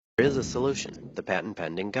There is a solution, the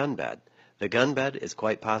patent-pending gun bed. The gun bed is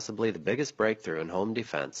quite possibly the biggest breakthrough in home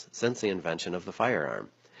defense since the invention of the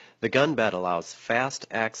firearm. The gun bed allows fast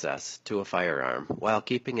access to a firearm while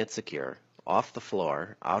keeping it secure, off the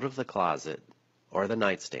floor, out of the closet or the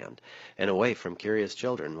nightstand, and away from curious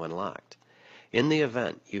children when locked. In the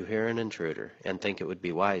event you hear an intruder and think it would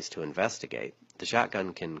be wise to investigate, the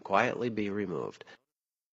shotgun can quietly be removed,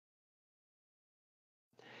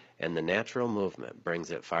 and the natural movement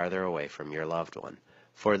brings it farther away from your loved one.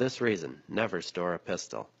 For this reason, never store a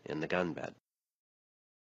pistol in the gun bed.